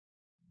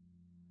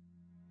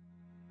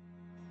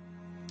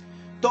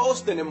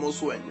Todos tenemos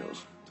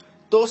sueños,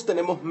 todos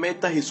tenemos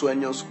metas y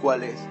sueños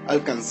cuales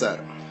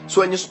alcanzar,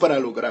 sueños para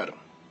lograr.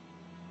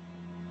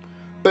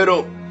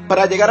 Pero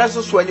para llegar a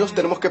esos sueños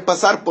tenemos que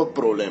pasar por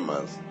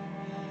problemas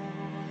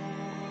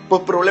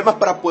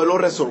para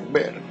poderlos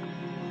resolver.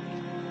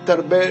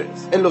 Tal vez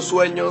en los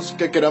sueños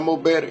que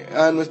queramos ver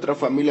a nuestra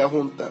familia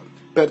junta,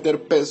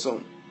 perder peso,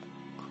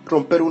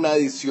 romper una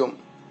adicción,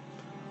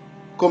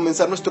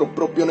 comenzar nuestro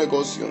propio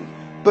negocio.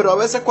 Pero a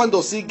veces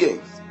cuando sigue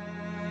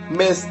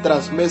mes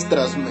tras mes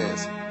tras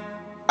mes,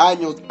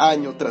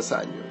 año tras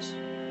año,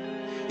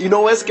 y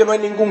no ves que no hay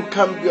ningún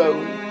cambio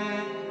aún,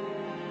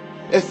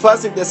 es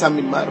fácil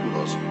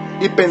desanimarnos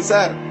y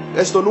pensar,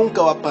 esto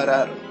nunca va a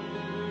parar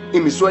y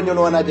mis sueños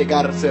no van a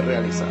llegar a ser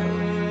realizados.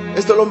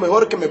 Esto es lo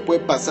mejor que me puede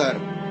pasar.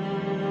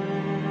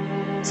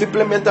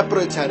 Simplemente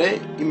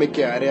aprovecharé y me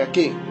quedaré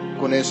aquí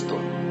con esto.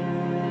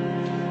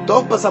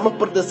 Todos pasamos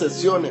por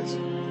decepciones,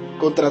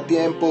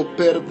 contratiempo,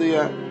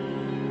 pérdida,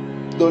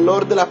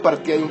 dolor de la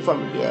partida de un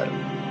familiar.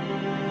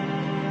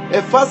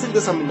 Es fácil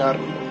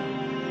desanimarnos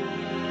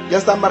y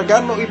hasta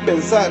amargarnos y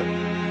pensar,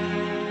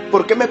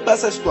 ¿por qué me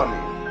pasa esto a mí?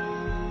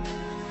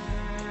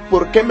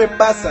 ¿Por qué me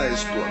pasa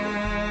esto a mí?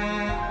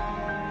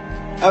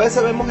 A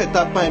veces vemos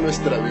etapas de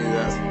nuestra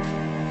vida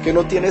que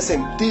no tiene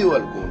sentido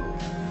alguno.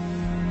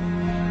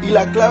 Y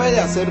la clave de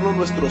hacernos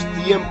nuestros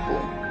tiempos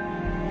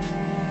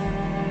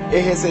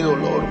es ese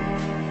dolor.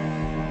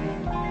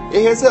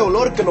 Es ese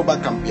dolor que nos va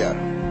a cambiar.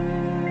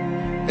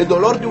 El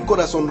dolor de un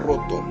corazón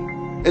roto.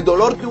 El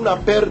dolor de una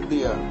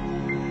pérdida.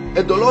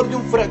 El dolor de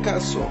un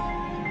fracaso.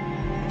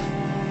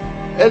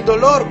 El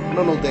dolor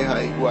no nos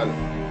deja igual.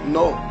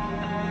 No.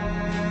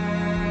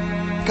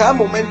 Cada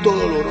momento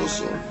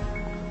doloroso,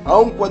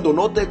 aun cuando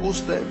no te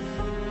guste,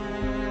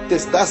 te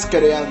estás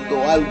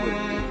creando algo en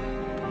ti.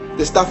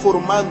 Te está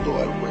formando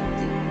algo en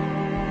ti.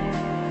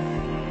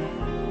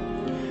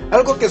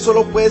 Algo que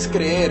solo puedes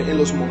creer en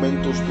los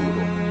momentos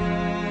duros.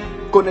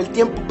 Con el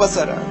tiempo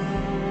pasará.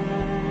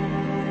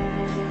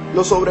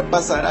 Lo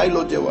sobrepasará y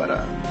lo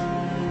llevará.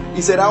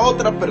 Y será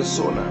otra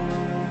persona.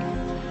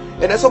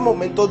 En esos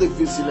momentos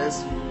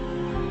difíciles,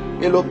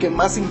 en lo que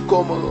más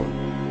incómodo,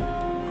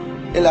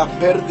 en la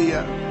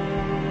pérdida,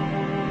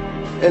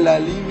 en la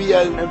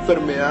alivia de una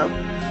enfermedad,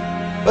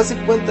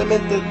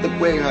 básicamente te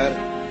puede dejar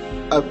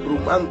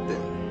abrumante.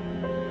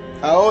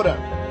 Ahora,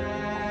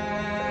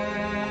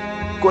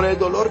 con el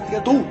dolor que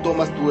tú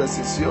tomas tu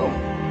decisión,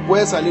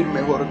 puedes salir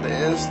mejor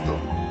de esto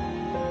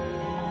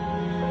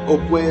o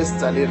puedes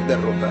salir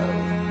derrotado,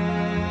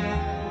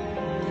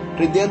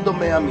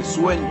 rindiéndome a mis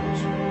sueños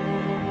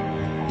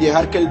y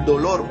dejar que el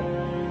dolor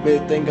me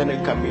detenga en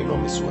el camino a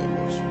mis sueños.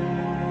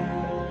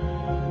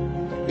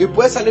 Y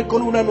puedes salir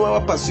con una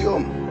nueva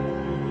pasión,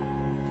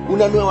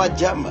 una nueva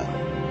llama,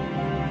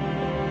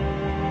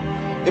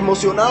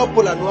 emocionado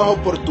por las nuevas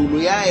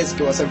oportunidades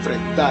que vas a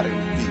enfrentar en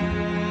ti.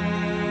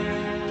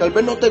 Tal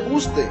vez no te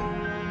guste,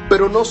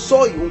 pero no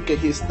soy un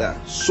quejista,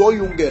 soy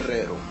un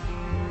guerrero.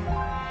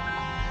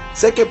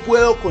 Sé que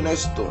puedo con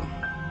esto,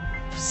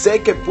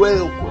 sé que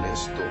puedo con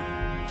esto,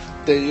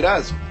 te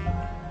dirás.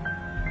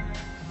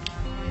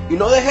 Y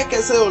no dejes que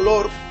ese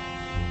dolor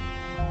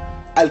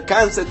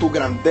alcance tu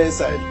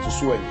grandeza de tus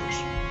sueños,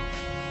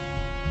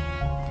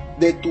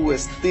 de tu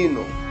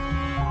destino.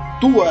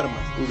 Tú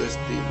armas tu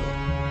destino.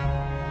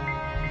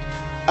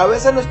 A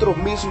veces nosotros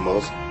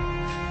mismos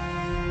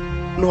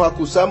nos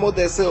acusamos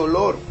de ese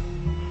dolor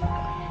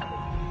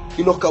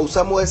y nos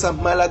causamos esas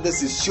malas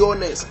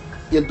decisiones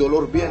y el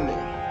dolor viene,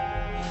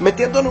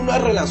 metiéndonos en una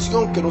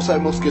relación que no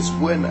sabemos que es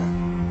buena.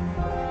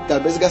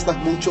 Tal vez gastas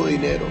mucho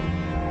dinero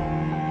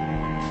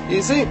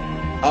y sí,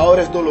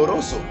 ahora es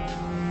doloroso.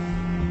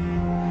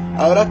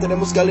 Ahora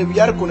tenemos que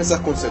lidiar con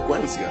esas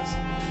consecuencias.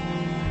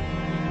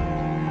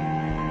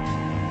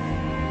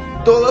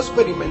 Todos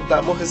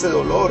experimentamos ese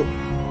dolor.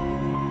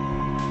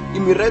 Y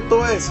mi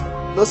reto es,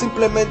 no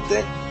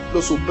simplemente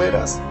lo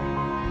superas,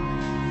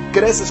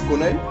 creces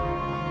con él.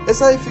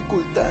 Esa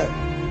dificultad,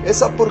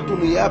 esa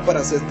oportunidad para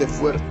hacerte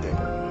fuerte,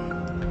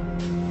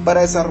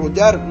 para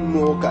desarrollar un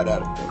nuevo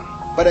carácter,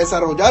 para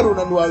desarrollar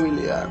una nueva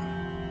habilidad,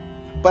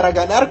 para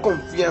ganar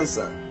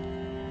confianza.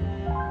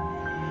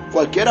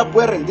 Cualquiera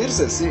puede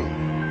rendirse, sí,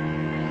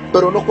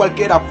 pero no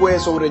cualquiera puede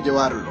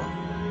sobrellevarlo.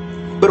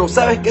 Pero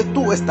 ¿sabes qué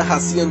tú estás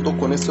haciendo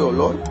con ese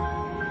dolor?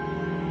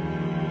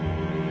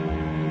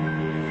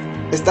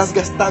 Estás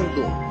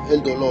gastando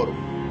el dolor.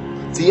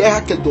 Si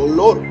dejas que el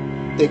dolor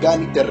te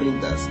gane y te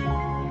rindas,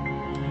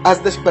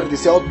 has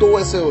desperdiciado todo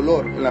ese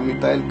dolor en la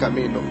mitad del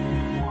camino.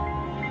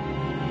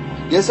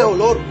 Y ese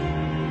dolor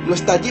no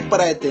está allí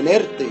para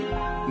detenerte,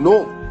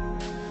 no.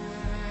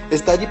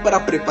 Está allí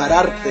para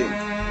prepararte,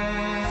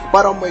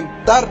 para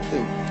aumentarte,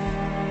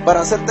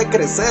 para hacerte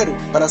crecer,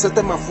 para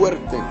hacerte más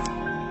fuerte.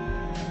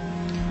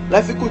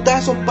 Las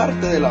dificultades son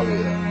parte de la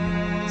vida,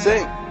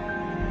 sí.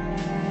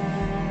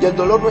 Y el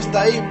dolor no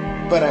está ahí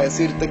para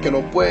decirte que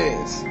no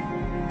puedes.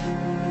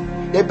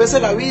 Y a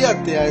veces la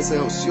vida te da esas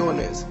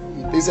opciones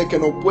y te dice que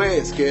no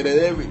puedes, que eres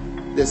débil.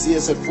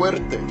 Decides ser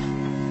fuerte.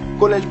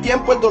 Con el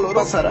tiempo el dolor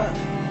pasará.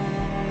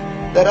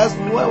 Darás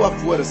nueva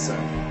fuerza.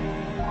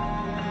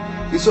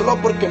 Y solo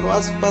porque no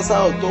has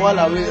pasado toda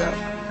la vida,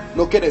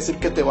 no quiere decir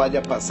que te vaya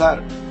a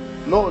pasar.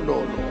 No.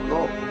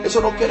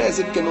 Eso no quiere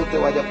decir que no te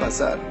vaya a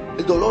pasar.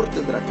 El dolor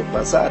tendrá que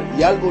pasar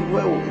y algo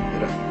nuevo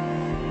vendrá.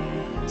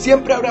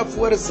 Siempre habrá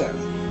fuerzas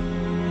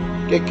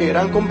que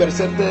querrán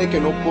convencerte de que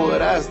no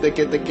podrás, de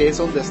que es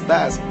donde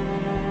estás,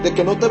 de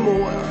que no te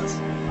muevas.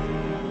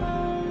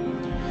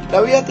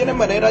 La vida tiene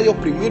manera de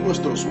oprimir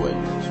nuestros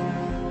sueños.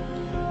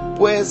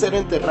 Puede ser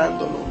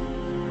enterrándonos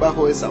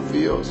bajo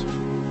desafíos,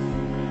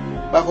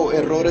 bajo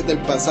errores del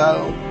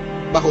pasado,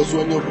 bajo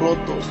sueños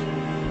rotos.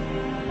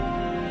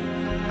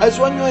 Hay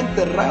sueños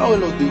enterrados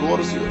en los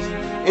divorcios,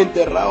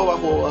 enterrados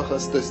bajo baja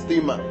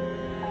autoestima,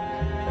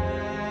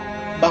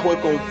 bajo el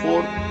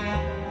confort.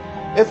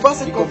 Es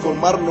fácil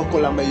conformarnos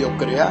con la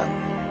mediocridad.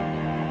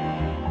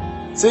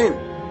 Sí,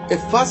 es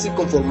fácil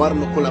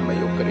conformarnos con la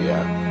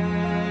mediocridad.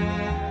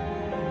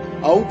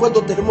 Aun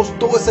cuando tenemos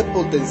todo ese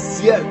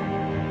potencial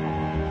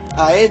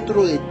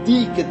adentro de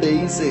ti que te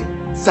dice,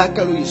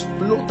 sácalo y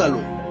explótalo.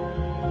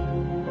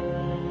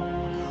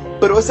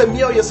 Pero ese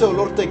miedo y ese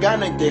dolor te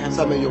gana y te deja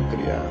esa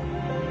mediocridad.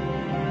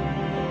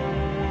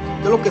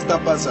 ¿Qué es lo que está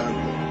pasando?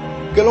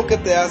 ¿Qué es lo que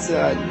te hace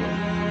daño?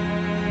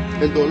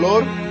 El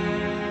dolor,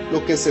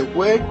 lo que se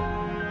fue,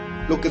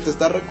 lo que te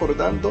está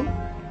recordando.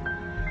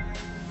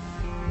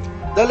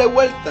 Dale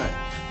vuelta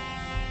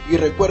y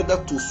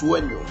recuerda tu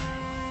sueño.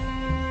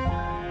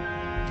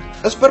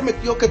 ¿Has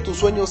permitido que tus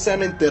sueños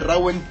sean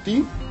enterrados en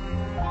ti?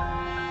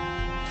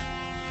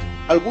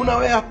 ¿Alguna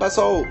vez has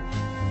pasado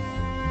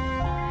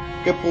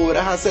que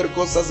podrás hacer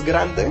cosas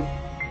grandes?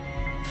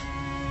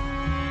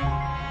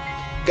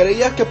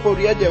 ¿Creías que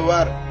podrías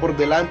llevar por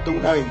delante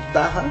una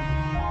ventaja?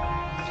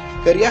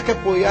 ¿Creías que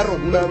podías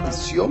romper una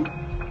visión?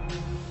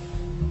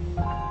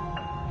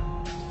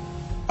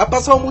 Ha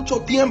pasado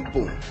mucho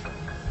tiempo,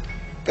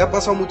 que ha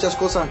pasado muchas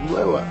cosas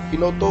nuevas y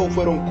no todo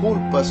fueron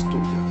culpas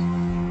tuyas.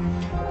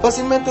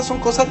 Fácilmente son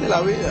cosas de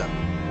la vida,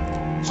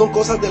 son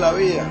cosas de la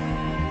vida.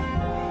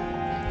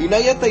 Y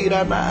nadie te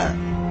dirá nada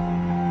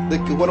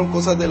de que fueron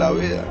cosas de la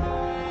vida.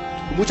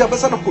 Y muchas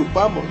veces nos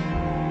culpamos.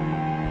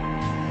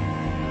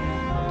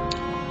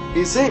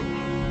 Y sí,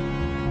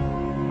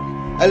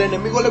 al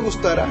enemigo le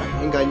gustará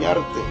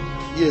engañarte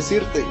y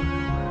decirte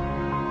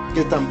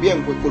que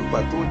también fue culpa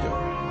tuya,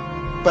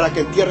 para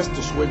que entierres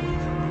tus sueños,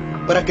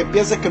 para que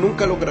pienses que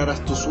nunca lograrás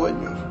tus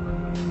sueños,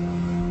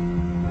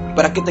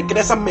 para que te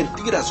creas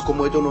mentiras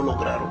como ellos no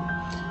lograron.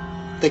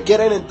 Te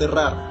quieren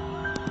enterrar.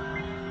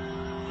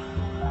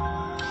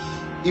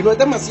 Y no es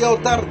demasiado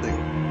tarde.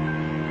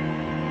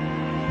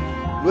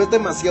 No es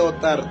demasiado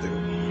tarde.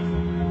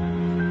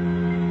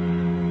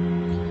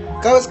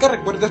 Cada vez que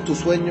recuerdes tu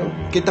sueño,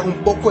 quitas un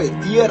poco de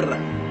tierra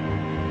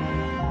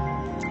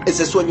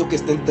ese sueño que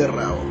está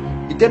enterrado.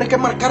 Y tienes que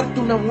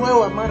marcarte una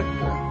nueva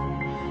marca.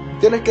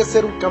 Tienes que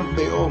ser un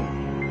campeón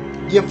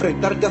y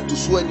enfrentarte a tus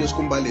sueños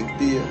con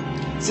valentía.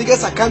 Sigue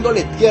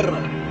sacándole tierra,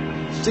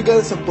 sigue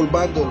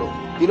desempolvándolo,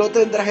 y no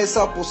tendrás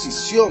esa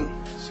oposición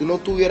si no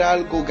tuviera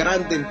algo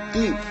grande en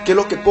ti, que es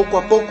lo que poco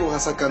a poco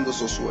vas sacando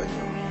esos sueños.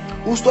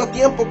 Justo a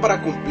tiempo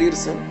para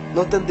cumplirse,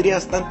 no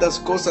tendrías tantas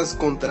cosas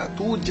contra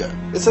tuya.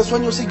 Ese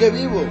sueño sigue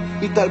vivo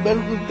y tal vez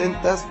lo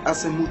intentas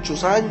hace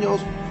muchos años,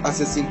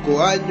 hace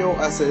 5 años,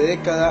 hace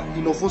décadas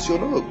y no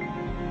funcionó.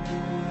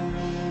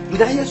 Y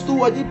nadie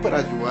estuvo allí para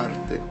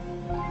ayudarte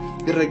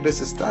y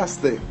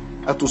regresaste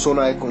a tu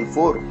zona de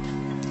confort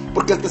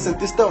porque te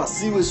sentiste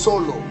vacío y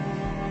solo.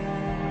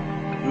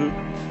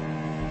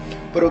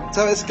 Pero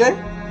 ¿sabes qué?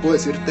 ¿Puedo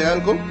decirte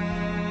algo?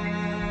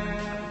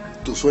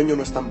 Tus sueños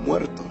no están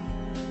muertos.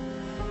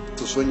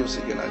 Tus sueños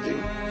siguen allí.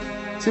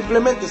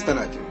 Simplemente están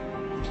allí.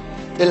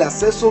 El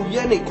acceso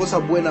viene y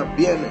cosas buenas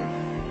vienen.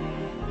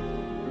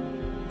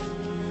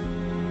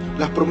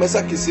 Las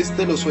promesas que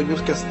hiciste, los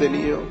sueños que has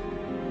tenido,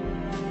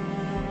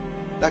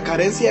 la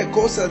carencia de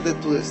cosas de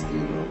tu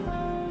destino,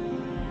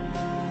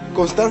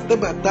 constantes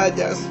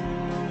batallas,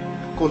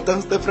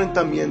 constante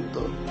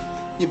enfrentamiento,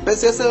 y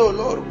pese a ese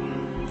dolor,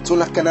 son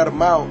las que han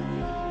armado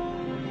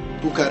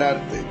tu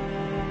carácter.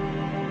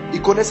 Y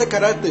con ese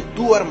carácter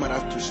tú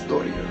armarás tu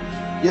historia.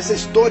 Y esa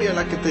historia es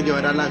la que te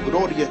llevará a la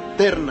gloria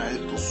eterna de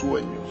tus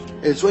sueños.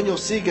 El sueño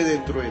sigue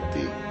dentro de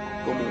ti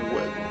como un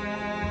huevo.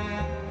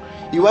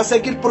 Y va a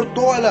seguir por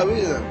toda la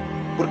vida,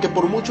 porque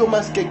por mucho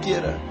más que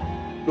quiera,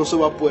 no se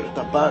va a poder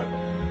tapar.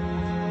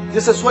 Y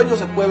ese sueño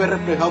se puede ver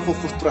reflejado por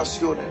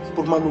frustraciones,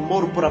 por mal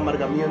humor, por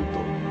amargamiento.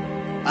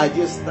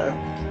 Ahí está.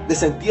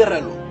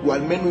 Desentiérralo, o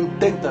al menos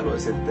inténtalo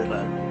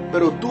desenterrarlo.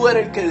 Pero tú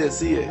eres el que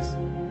decides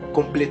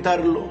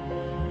completarlo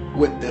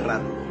o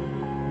enterrarlo.